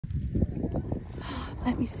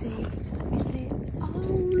Let me see. Oh,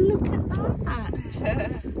 look at that.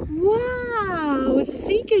 Wow, it's a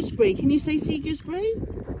sea gooseberry. Can you say sea gooseberry?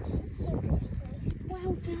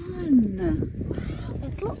 Well done. Wow,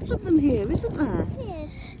 there's lots of them here, isn't there? Yeah.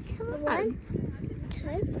 Come on. 1,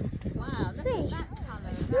 2, Wow, look 3. at that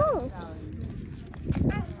colour. No.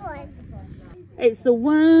 That's 1. It's the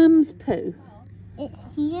worm's poo.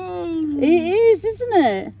 It's huge. It is, isn't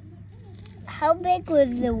it? How big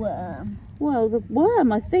was the worm? Well, the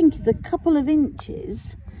worm, I think, is a couple of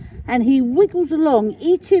inches, and he wiggles along,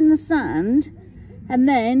 eating the sand, and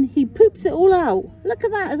then he poops it all out. Look at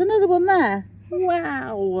that, there's another one there.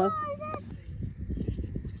 Wow.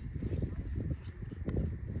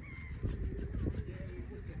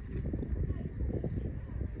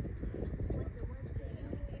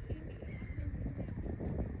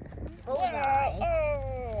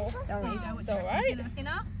 Sorry, it's alright. That's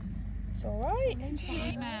enough. It's alright.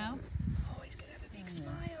 Email. Oh, he's going to have a big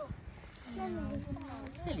smile.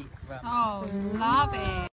 Silly. Oh, love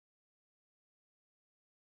it.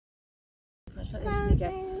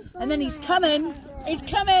 And then he's coming. He's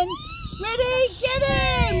coming. Ready? Get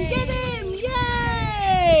him! Get him!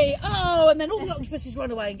 Yay! Oh, and then all the octopuses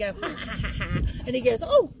run away and go, ha ha ha ha. And he goes,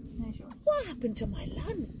 oh, what happened to my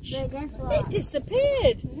lunch? It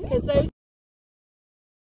disappeared because those